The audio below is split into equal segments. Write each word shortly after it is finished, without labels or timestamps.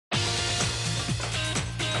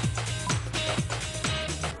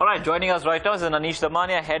All right, joining us right now is Anish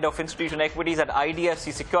Damania, Head of Institutional Equities at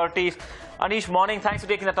IDFC Securities. Anish, morning. Thanks for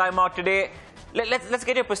taking the time out today. Let's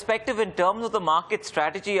get your perspective in terms of the market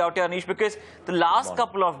strategy out here, Anish, because the last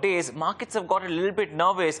couple of days, markets have got a little bit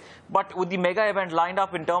nervous. But with the mega event lined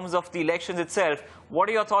up in terms of the elections itself, what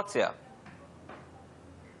are your thoughts here?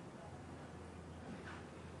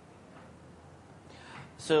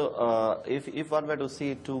 So, if one were to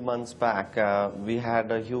see 2 months back, we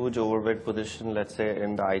had a huge overweight position, let's say,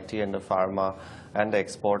 in the IT and the pharma and the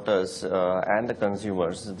exporters and the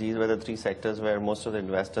consumers. These were the three sectors where most of the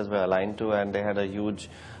investors were aligned to, and they had a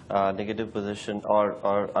huge negative position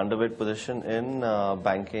or underweight position in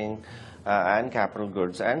banking and capital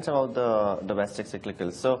goods and some of the domestic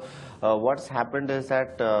cyclicals. So what's happened is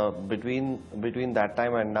that between that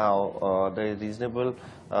time and now, there is reasonable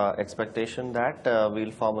expectation that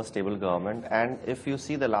we'll form a stable government. And if you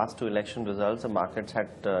see the last two election results, the markets had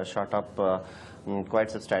shot up quite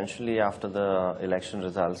substantially after the election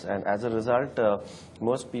results. And as a result,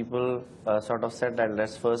 most people sort of said that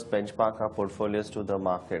let's first benchmark our portfolios to the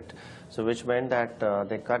market. So which meant that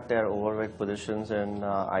they cut their overweight positions in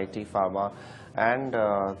IT, pharma, and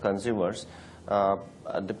consumers.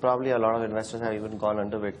 Probably a lot of investors have even gone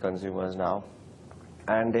underweight consumers now.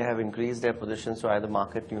 And they have increased their positions to either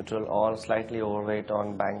market neutral or slightly overweight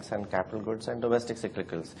on banks and capital goods and domestic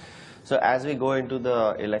cyclicals. So as we go into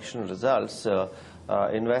the election results,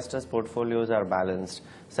 investors' portfolios are balanced.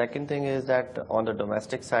 Second thing is that on the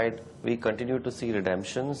domestic side, we continue to see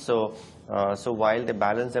redemptions. So while they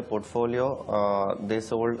balance their portfolio, they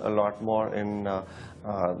sold a lot more in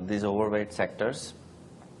these overweight sectors.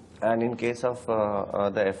 And in case of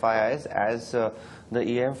the FIIs, as the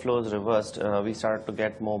EM flows reversed, we started to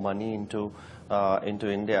get more money into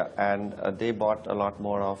India, and they bought a lot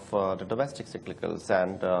more of the domestic cyclicals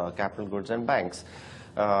and capital goods and banks.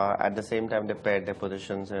 At the same time, they paired their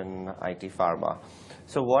positions in IT pharma.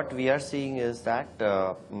 So what we are seeing is that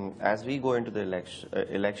as we go into the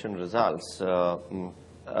election results,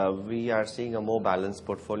 we are seeing a more balanced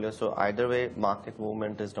portfolio. So either way, market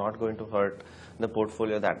movement is not going to hurt the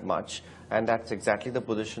portfolio that much. And that's exactly the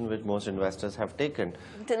position which most investors have taken.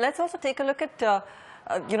 Let's also take a look at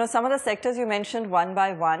some of the sectors you mentioned one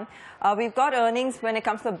by one. We've got earnings when it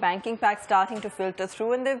comes to the banking pack starting to filter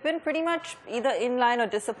through, and they've been pretty much either in line or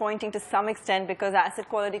disappointing to some extent because asset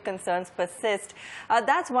quality concerns persist.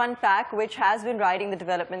 That's one pack which has been riding the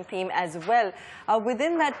development theme as well.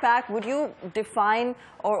 Within that pack, would you define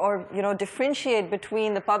or differentiate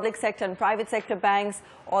between the public sector and private sector banks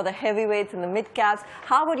or the heavyweights and the mid caps?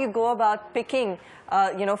 How would you go about picking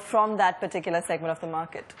from that particular segment of the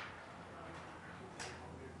market?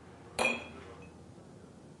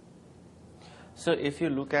 So if you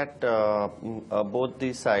look at both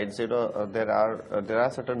these sides, there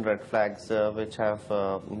are certain red flags which are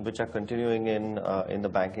continuing in the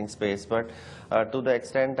banking space, but to the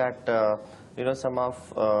extent that some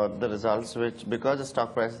of the results which, because the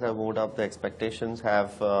stock prices have moved up, the expectations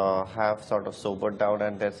have sort of sobered down,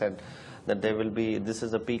 and they said that this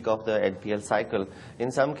is a peak of the NPL cycle.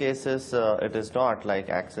 In some cases, it is not. Like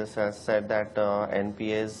Axis has said that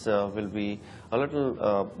NPAs will be a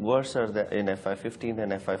little worse in FY15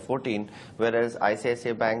 than FY14, whereas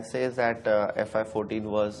ICICI Bank says that FY14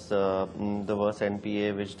 was the worst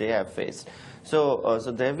NPA which they have faced. So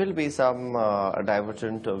there will be some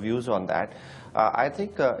divergent views on that. I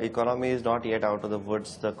think economy is not yet out of the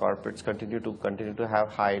woods. The corporates continue to have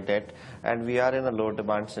high debt, and we are in a low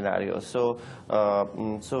demand scenario. So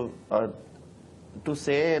to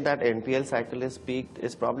say that NPL cycle is peaked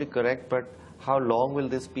is probably correct, but how long will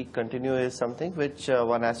this peak continue is something which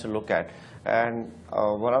one has to look at. And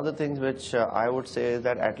one of the things which I would say is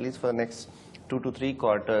that at least for the next 2 to 3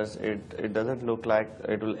 quarters, it doesn't look like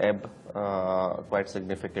it will ebb quite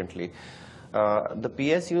significantly. The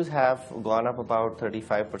PSUs have gone up about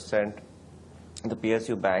 35%, the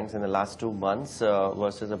PSU banks in the last 2 months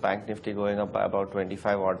versus the bank nifty going up by about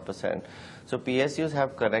 25%. So PSUs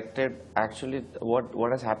have corrected. Actually,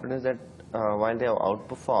 what has happened is that while they have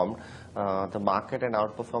outperformed the market and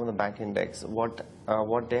outperformed the bank index, what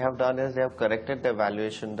they have done is they have corrected their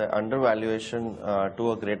valuation, the undervaluation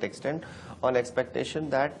to a great extent, on expectation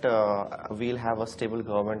that we'll have a stable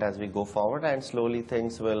government as we go forward, and slowly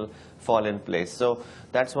things will fall in place. So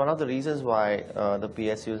that's one of the reasons why the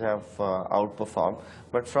PSUs have outperformed.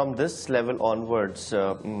 But from this level onwards,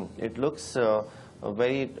 it looks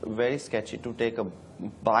very, very sketchy to take a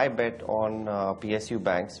buy bet on PSU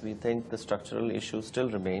banks. We think the structural issues still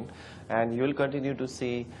remain, and you will continue to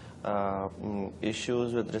see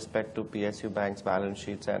issues with respect to PSU banks' balance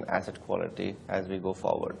sheets and asset quality as we go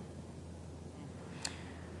forward.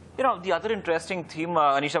 You know, the other interesting theme,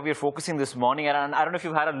 Anisha, we are focusing this morning, and I don't know if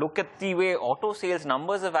you've had a look at the way auto sales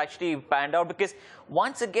numbers have actually panned out, because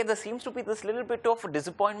once again, there seems to be this little bit of a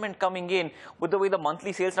disappointment coming in with the way the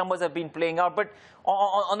monthly sales numbers have been playing out. But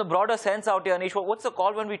on the broader sense out here, Anish, what's the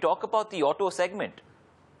call when we talk about the auto segment?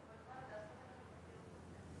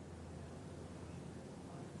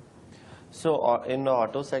 So in the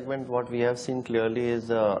auto segment, what we have seen clearly is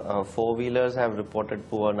four-wheelers have reported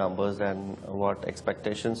poor numbers than what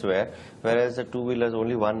expectations were, whereas the two-wheelers,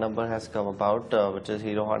 only one number has come about, which is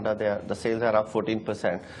Hero Honda. The sales are up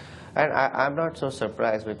 14%. And I'm not so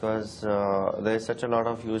surprised, because there is such a lot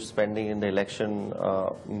of huge spending in the election,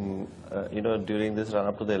 during this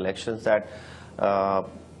run-up to the elections, that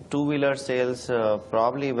two-wheeler sales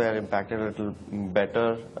probably were impacted a little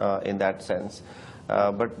better in that sense.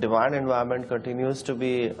 But demand environment continues to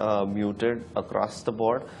be muted across the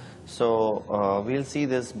board. So we'll see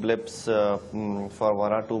these blips for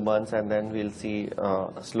 1 or 2 months, and then we'll see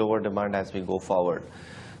slower demand as we go forward.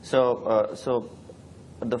 So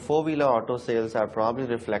the four-wheeler auto sales are probably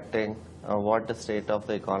reflecting what the state of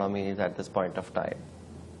the economy is at this point of time.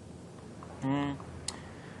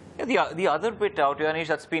 Yeah, the other bit out here, Anish,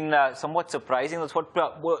 that's been somewhat surprising, that's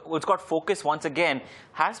what's got focus once again,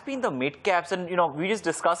 has been the mid-caps. And, we were just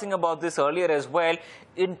discussing about this earlier as well,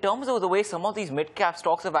 in terms of the way some of these mid-cap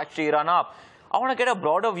stocks have actually run up. I want to get a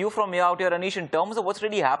broader view from you out here, Anish, in terms of what's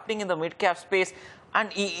really happening in the mid-cap space.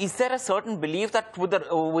 And is there a certain belief that with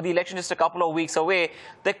the election just a couple of weeks away,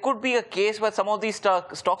 there could be a case where some of these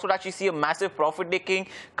stocks would actually see a massive profit taking,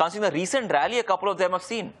 considering the recent rally a couple of them have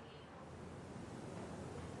seen?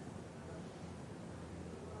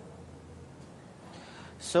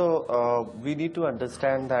 So we need to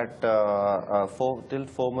understand that till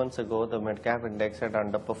 4 months ago, the mid-cap index had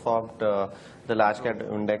underperformed the large-cap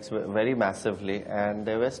index very massively, and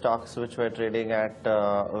there were stocks which were trading at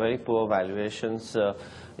very poor valuations,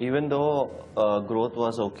 even though growth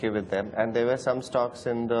was okay with them. And there were some stocks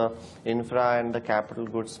in the infra and the capital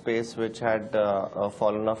goods space which had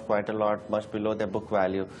fallen off quite a lot, much below their book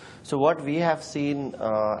value. So what we have seen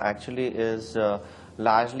actually is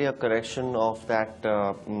largely a correction of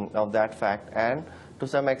that fact, and to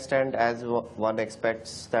some extent, as one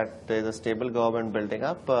expects that there is a stable government building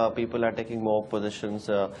up, people are taking more positions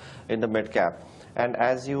in the mid cap. And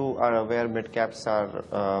as you are aware, mid caps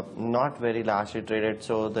are not very largely traded,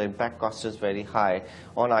 so the impact cost is very high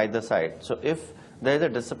on either side. So if there is a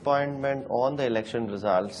disappointment on the election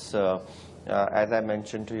results, as I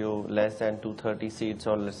mentioned to you, less than 230 seats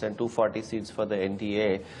or less than 240 seats for the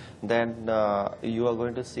NDA, then you are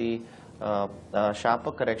going to see a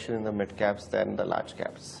sharper correction in the mid caps than the large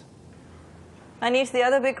caps. Anish, the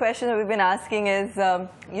other big question that we've been asking is,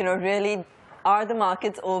 really, are the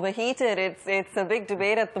markets overheated? It's a big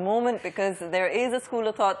debate at the moment, because there is a school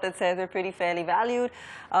of thought that says they're pretty fairly valued,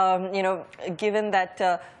 given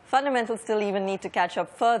that fundamentals still even need to catch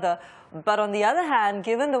up further. But on the other hand,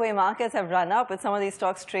 given the way markets have run up with some of these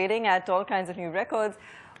stocks trading at all kinds of new records,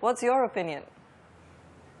 what's your opinion?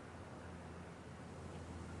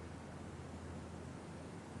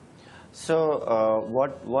 So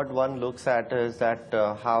what one looks at is that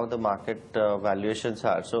how the market valuations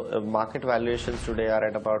are. So market valuations today are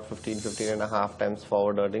at about 15.5 times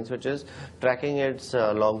forward earnings, which is tracking its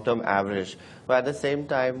long-term average. But at the same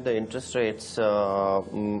time, the interest rates are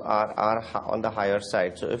on the higher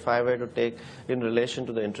side. So if I were to take in relation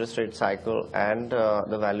to the interest rate cycle and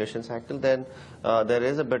the valuation cycle, then there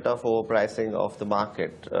is a bit of overpricing of the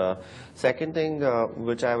market. Second thing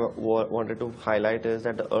which I wanted to highlight is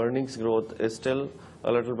that the earnings growth is still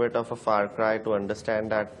a little bit of a far cry to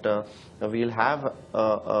understand that we'll have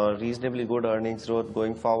a reasonably good earnings growth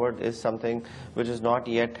going forward is something which has not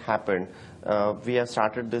yet happened. We have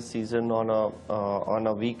started this season on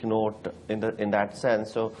a weak note in that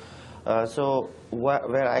sense. So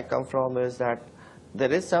where I come from is that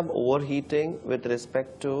there is some overheating with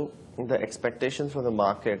respect to the expectations from the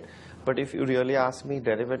market. But if you really ask me,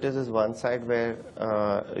 derivatives is one side where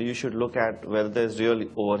you should look at whether there's really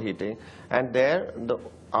overheating. And there, the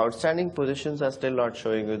outstanding positions are still not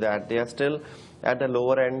showing you that. They are still at the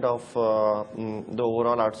lower end of the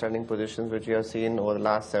overall outstanding positions which we have seen over the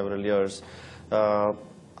last several years.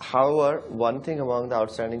 However, one thing among the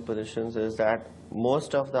outstanding positions is that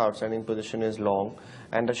most of the outstanding position is long,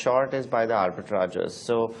 and the short is by the arbitrageurs.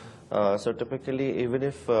 So typically, even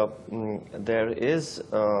if there is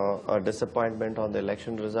a disappointment on the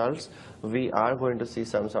election results, we are going to see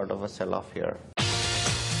some sort of a sell-off here.